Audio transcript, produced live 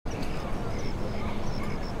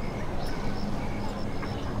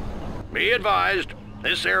Be advised,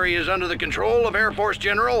 this area is under the control of Air Force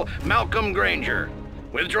General Malcolm Granger.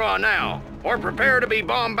 Withdraw now, or prepare to be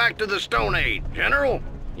bombed back to the Stone Age. General,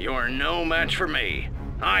 you're no match for me.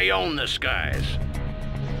 I own the skies.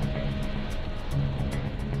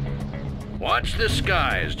 Watch the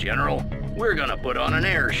skies, General. We're gonna put on an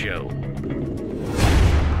air show.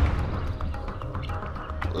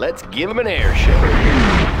 Let's give him an air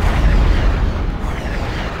show.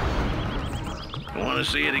 Want to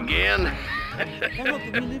see it again? Cannot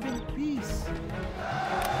we live in peace?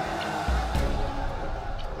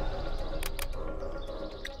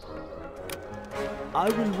 I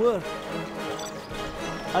will work.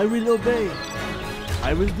 I will obey.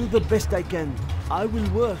 I will do the best I can. I will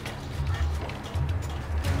work.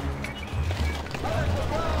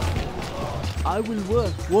 I will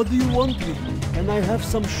work. What do you want with me? Can I have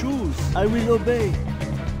some shoes? I will obey.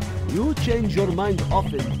 You change your mind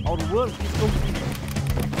often. Our work is complete.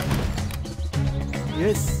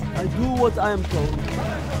 Yes, I do what I am told.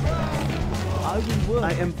 I will work.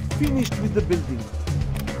 I am finished with the building.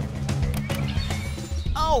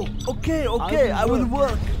 Oh, okay, I will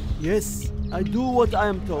work. Yes, I do what I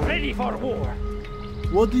am told. Ready for war.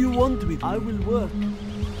 What do you want with me? I will work.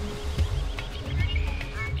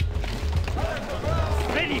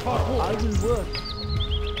 Ready for war. I will work.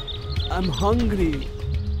 I'm hungry.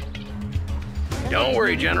 Don't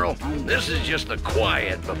worry, General. This is just the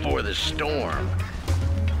quiet before the storm.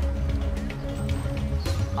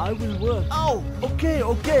 I will work. Oh, okay,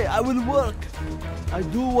 I will work. I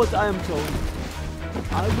do what I am told.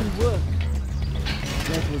 I will work.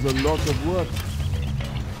 That was a lot of work.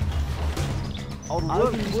 Our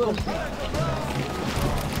work is complete.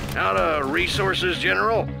 Out of resources,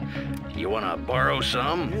 General? You wanna borrow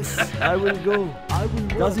some? Yes, I will go. I will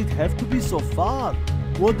work. Does it have to be so far?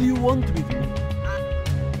 What do you want with me?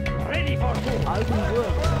 Ready for war. I will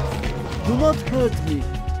work. Do not hurt me.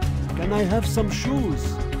 Can I have some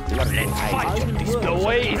shoes? Let's fight. The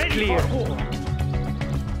way is clear.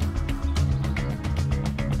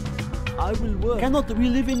 I will work. Cannot we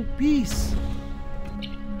live in peace?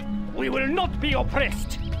 We will not be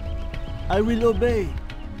oppressed. I will obey.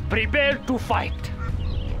 Prepare to fight.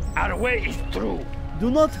 Our way is through.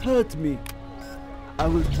 Do not hurt me. I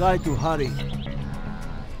will try to hurry.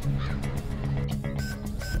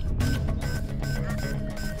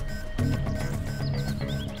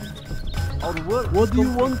 Our work. What do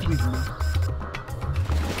you want with me?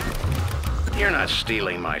 You're not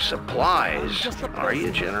stealing my supplies, are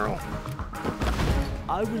you, General?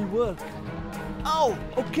 I will work. Oh,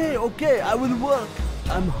 okay, I will work.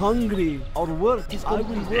 I'm hungry. Our work is complete. I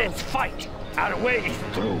will work. Let's fight. Our way is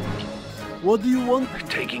through. What do you want? They're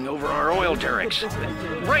taking over our oil derricks.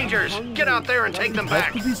 Rangers, get out there and take them back.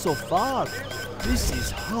 It has to be so far. This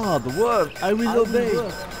is hard work. I will obey.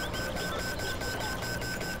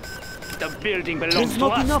 The building belongs There's to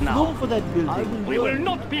not us enough now. room for that building. We will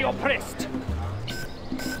not be oppressed.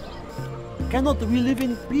 Cannot we live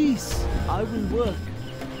in peace? I will work.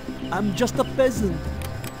 I'm just a peasant.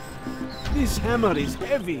 This hammer is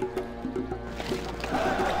heavy.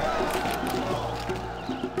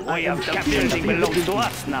 The building belongs to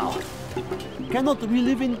us now. Cannot we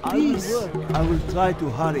live in peace? I will try to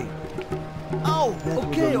hurry. Oh,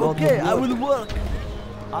 okay, I will work.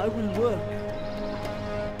 I will work.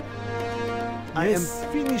 I am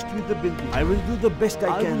finished with the building. I will do the best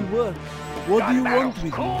I can. I will work. What do you want with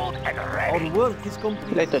me? Our work is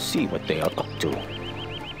complete. Let us see what they are up to.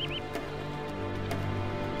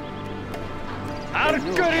 Our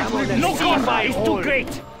courage will no combat is too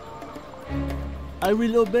great. I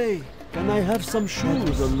will obey. Can I have some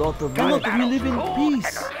shoes? A lot of Cannot we live in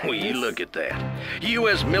peace? Will you look at that?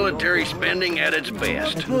 U.S. military spending at its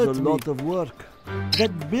best. It was a lot of work.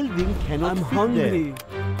 That building cannot I'm hungry.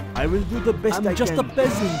 I will do the best I can. I'm just a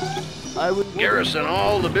peasant. I will garrison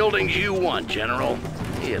all the buildings you want, General.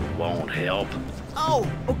 It won't help. Oh,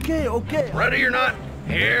 okay. Ready or not,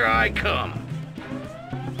 here I come.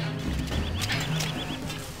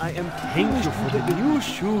 I am thankful for the new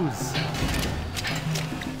shoes.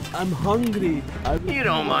 I'm hungry. You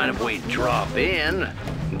don't mind if we drop in,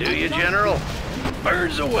 do you, General?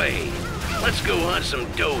 Birds away. Let's go hunt some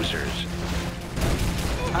dozers.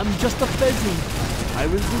 I'm just a peasant. I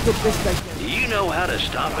will do the best I can. Do you know how to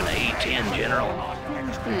stop an A-10, General?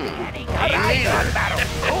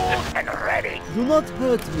 Cold and ready. Do not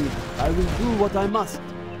hurt me. I will do what I must.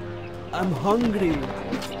 I'm hungry.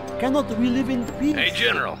 Cannot we live in peace? Hey,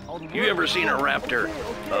 General, you ever seen a raptor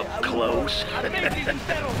up close?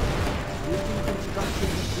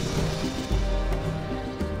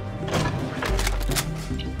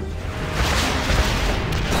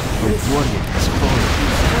 This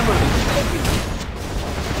hammer is heavy.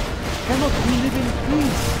 Cannot we live in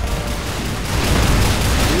peace?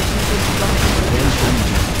 Well done,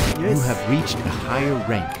 General. Yes. You have reached a higher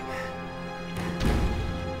rank.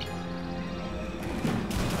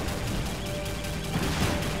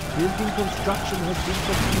 Building construction has been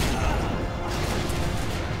completed.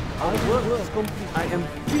 Our work is complete. I am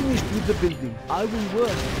finished with the building. I will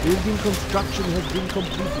work. Building construction has been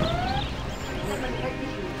completed.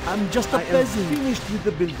 I'm just a peasant. Finished with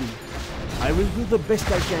the building. I will do the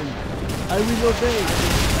best I can. I will obey.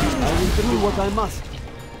 I will do what I must.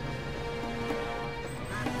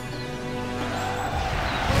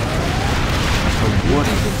 A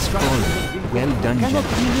warrior is fallen. Well done, General.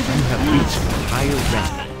 You have reached a higher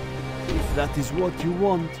rank. If that is what you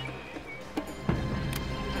want.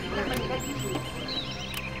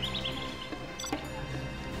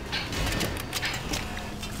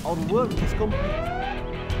 Our work is complete.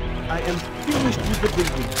 I am finished with the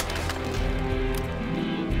building.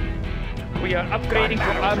 We are upgrading to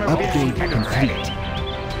armor Upgrade building. complete.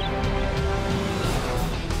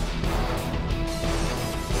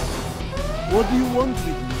 What do you want with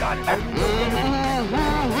me?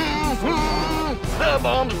 The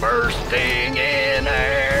bomb's bursting in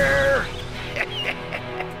air.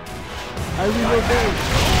 I will obey.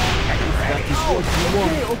 If that is what you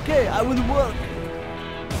want. Okay, I will work.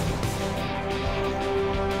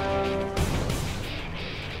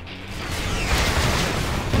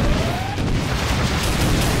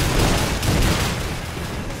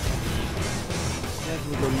 That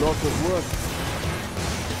was a lot of work.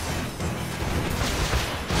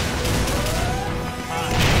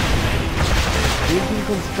 Building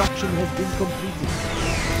construction has been completed.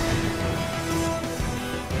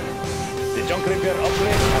 The junk repair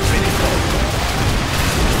upgrade has been installed.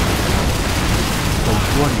 A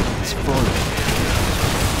warrior is fallen.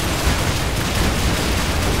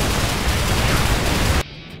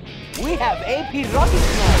 We have AP rockets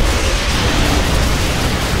now.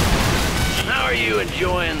 How are you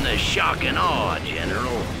enjoying the shock and awe,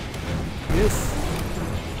 General? Yes.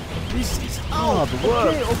 This is hard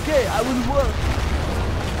work. Okay, I will work.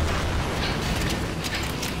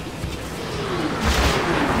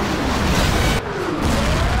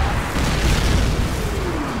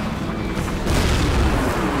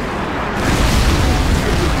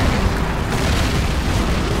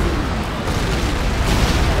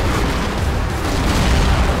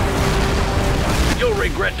 You'll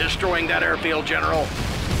regret destroying that airfield, General.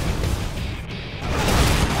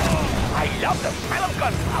 I love the smell of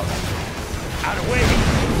gunpowder. Out of the way.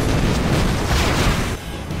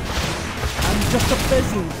 I'm just a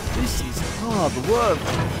peasant. This is hard work.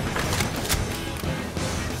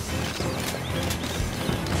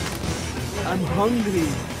 I'm hungry.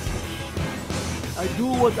 I do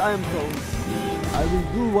what I am told. I will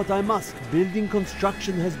do what I must. Building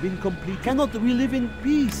construction has been complete. Cannot we live in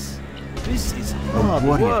peace? This is A hard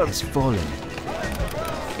warrior work. has fallen.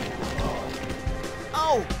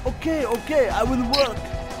 Ow! Okay, I will work.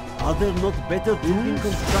 Are there not better building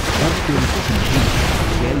construction? Upgrade complete.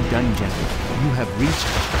 Well done, General. You have reached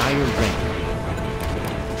a higher rank.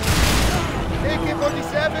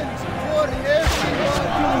 AK-47s for the airfield.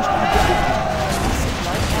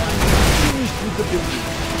 Finished with the building.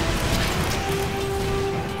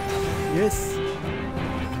 Yes,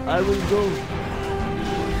 I will go.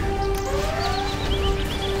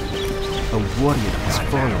 A warrior has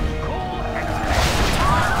fallen.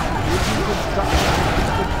 Building construction is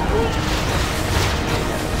complete.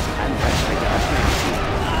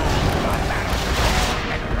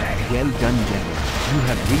 Well done, General. You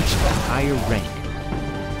have reached a higher rank.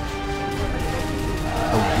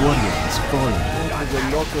 A warrior has fallen. That is a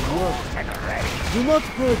lot of work. Do not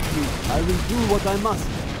hurt me. I will do what I must.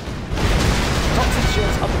 Toxic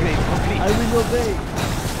shells upgrade complete. I will obey.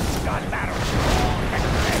 Gun barrels.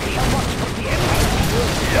 Ready. Watch for the enemy.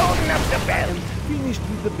 Loading up the belt. Finished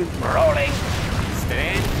with the building. Rolling.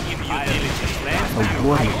 Stand in your diligence. A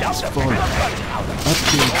warrior has fallen.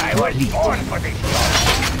 Upgrade I was complete. born for this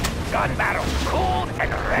job. Gun barrel cooled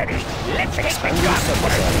and ready. Let's hit the gun for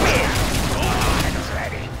a win. Cooled and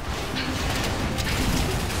ready.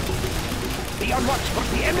 Be on watch for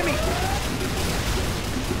the enemy.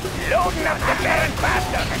 Loading up the barrel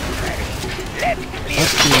faster and ready.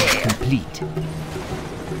 Let's clear the Upgrade air. complete.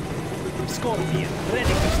 Scorpion,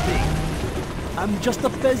 ready to sting. I'm just a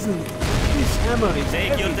peasant. This hammer is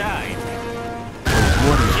heavy. time. A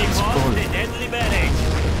warrior has fallen. deadly barrage.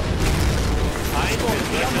 I will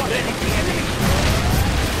be ready the enemy.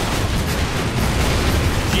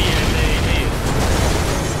 GLA here.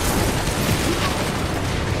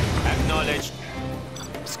 Acknowledged.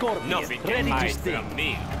 Scorpion, ready to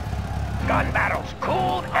sting. Gun barrels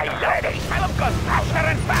cooled and ready. Fill up guns faster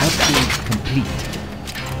and faster. Upgrade complete.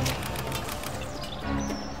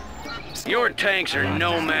 Your tanks are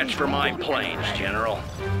no match for my planes, General.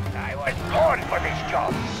 I was born for this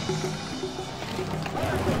job.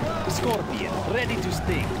 Scorpion, ready to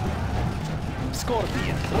sting.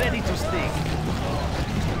 Scorpion, ready to sting.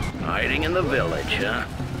 Hiding in the village, huh?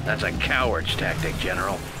 That's a coward's tactic,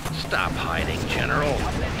 General. Stop hiding, General.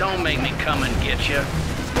 Don't make me come and get you.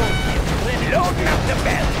 Scorpion, ready to Load up the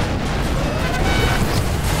bell.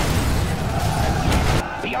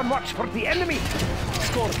 Be on watch for the enemy.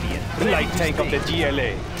 Scorpion, Light tank of the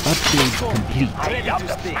GLA. Upgrade complete. I love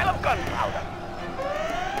the smell of gunpowder.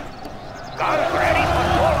 Guns ready for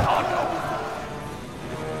full auto.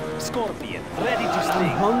 Scorpion, ready to I'm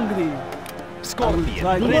sting. hungry. Scorpion,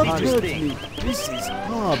 Try ready not to hurt sting. me. This is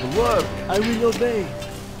hard work. I will obey.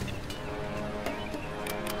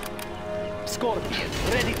 Scorpion,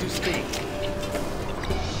 ready to sting.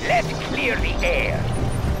 Let's clear the air.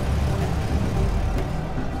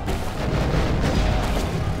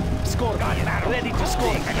 Scorpion, ready to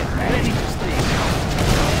sting. Ready to sting.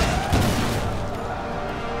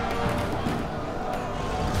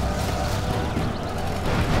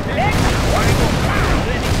 Let's go.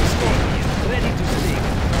 Ready to scorpion. Ready to sting.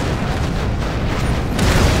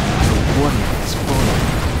 The warrior has fallen.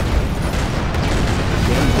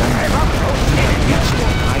 Well done. You have reached a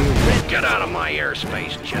higher rank. Get out of my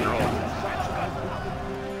airspace, General.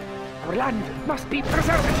 Our land must be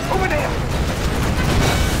preserved. Over there.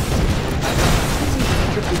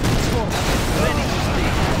 Ready to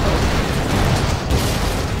sting.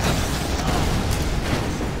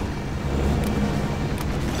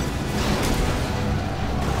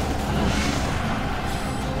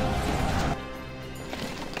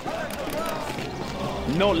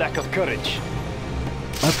 No lack of courage.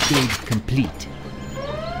 Upgrade complete.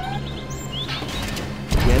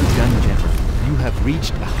 Well done, General. You have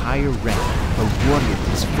reached a higher rank. A warrior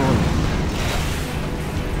has fallen.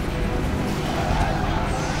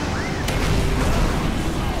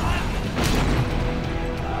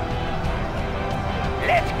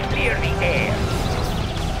 Let's clear the air.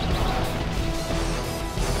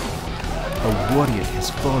 A warrior has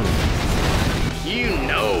fallen. You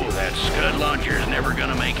know that Scud Launcher's never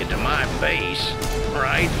gonna make it to my base,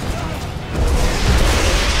 right?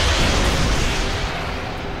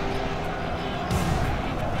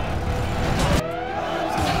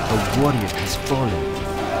 A warrior has fallen.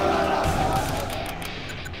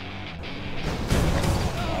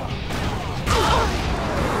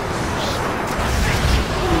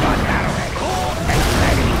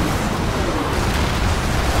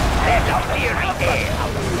 Let's clear the air.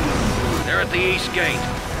 They're at the east gate.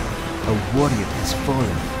 A warrior has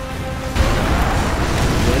fallen.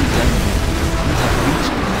 Well done, General. You have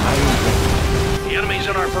reached a higher rank. The enemy's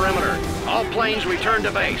in our perimeter. All planes return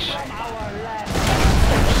to base.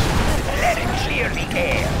 Let it clear the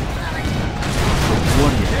air. A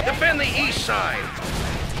warrior. Defend the east side.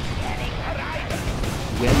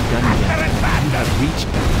 Well done, General. You have reached a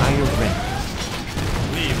higher rank.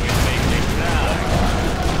 We will make them proud.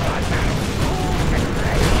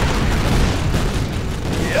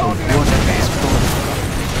 A warrior has fallen.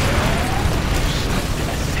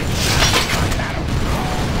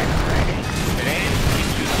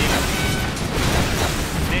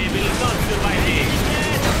 They will not survive this.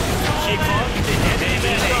 She called the they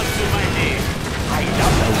will not survive this. A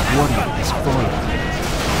warrior has fallen.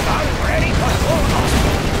 Guns ready for full auto.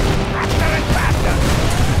 Faster and faster.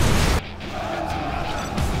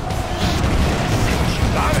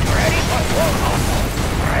 Guns ready for full auto.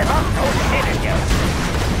 Rev up those cylinders.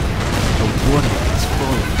 A warrior has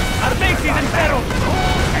fallen. Our base is in peril.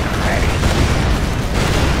 And ready.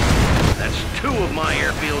 That's 2 of my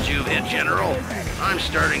airfields you've hit, General. I'm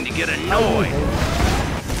starting to get annoyed.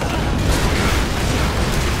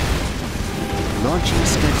 Launching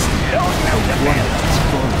Stetson. A warrior has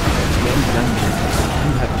fallen. Well done, General.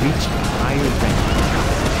 You have reached a higher rank.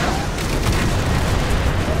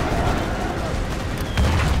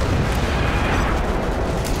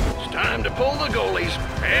 It's time to pull the goalies.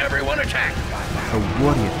 Everyone attack. A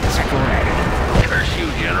warrior has fallen. Curse you,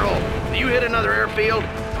 General. If you hit another airfield,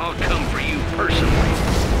 I'll come for you personally.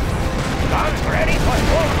 Guns ready for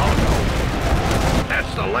full auto.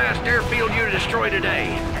 That's the last airfield you destroy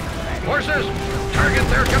today. Forces, target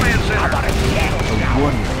their command How about center. a jet? A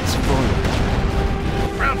warrior has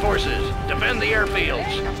fallen. Ground forces, defend the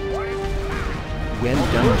airfields. Well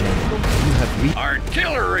done, General. You have reached...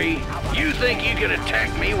 Artillery? You think you can attack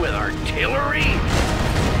me with artillery?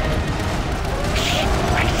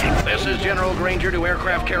 This is General Granger to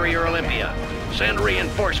aircraft carrier Olympia. Send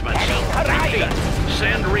reinforcements. Horizon. Repeat,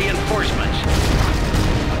 send reinforcements.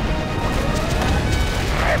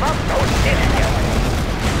 Rev up those cylinders.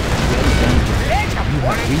 Well done, Let General. them You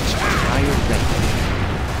work. have reached a higher rank.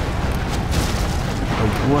 A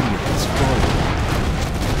warrior has fallen.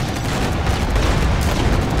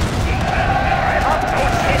 Rev up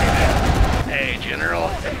those cylinders. Hey, General.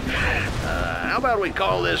 How about we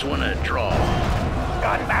call this one a draw?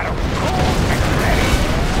 Gun battle cool and ready.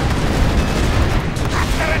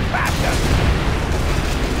 Faster and faster.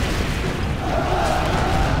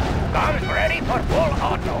 Guns ready for full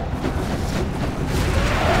auto.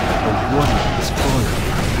 A warrior has fallen.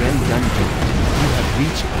 Well done, General. You have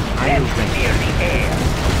reached a higher Let's rank. clear the air.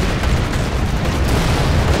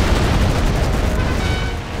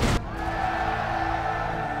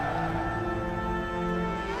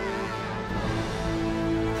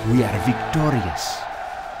 We are victorious.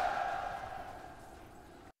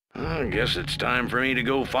 I guess it's time for me to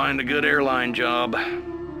go find a good airline job.